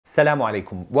Assalamu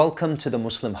alaikum. Welcome to the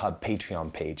Muslim Hub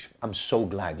Patreon page. I'm so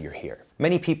glad you're here.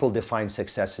 Many people define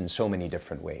success in so many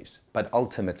different ways, but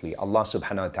ultimately Allah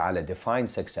subhanahu wa ta'ala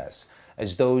defines success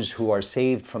as those who are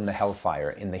saved from the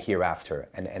hellfire in the hereafter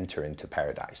and enter into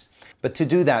paradise. But to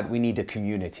do that, we need a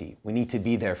community. We need to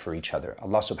be there for each other.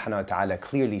 Allah subhanahu wa ta'ala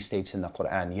clearly states in the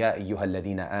Quran, Ya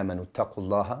ayyuhalladhina amanu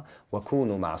taqullaha wa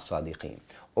kunu ma'as sadiqeen.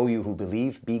 O you who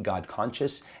believe, be God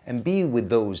conscious and be with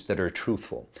those that are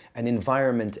truthful. An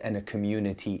environment and a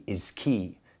community is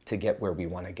key to get where we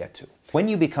want to get to. When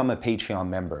you become a Patreon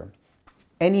member,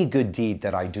 any good deed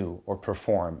that I do or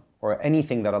perform, or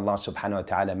anything that Allah subhanahu wa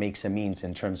ta'ala makes a means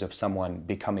in terms of someone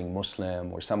becoming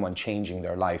Muslim or someone changing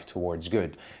their life towards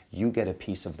good, you get a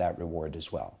piece of that reward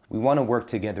as well. We want to work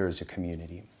together as a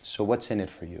community. So what's in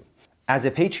it for you? As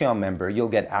a Patreon member, you'll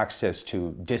get access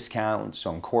to discounts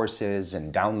on courses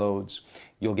and downloads.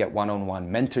 You'll get one-on-one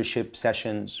mentorship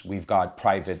sessions. We've got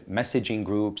private messaging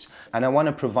groups. And I want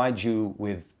to provide you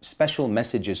with special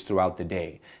messages throughout the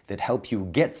day that help you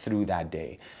get through that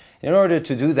day. In order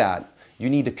to do that, you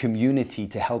need a community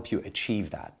to help you achieve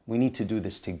that. We need to do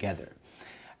this together.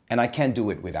 And I can't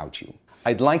do it without you.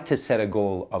 I'd like to set a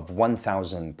goal of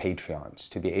 1,000 Patreons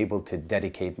to be able to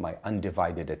dedicate my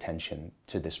undivided attention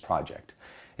to this project.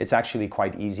 It's actually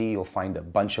quite easy. You'll find a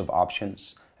bunch of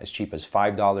options as cheap as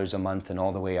 $5 a month and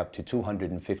all the way up to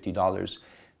 $250.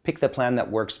 Pick the plan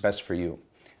that works best for you.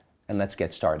 And let's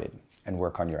get started and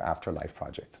work on your afterlife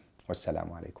project. Wassalamu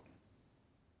alaikum.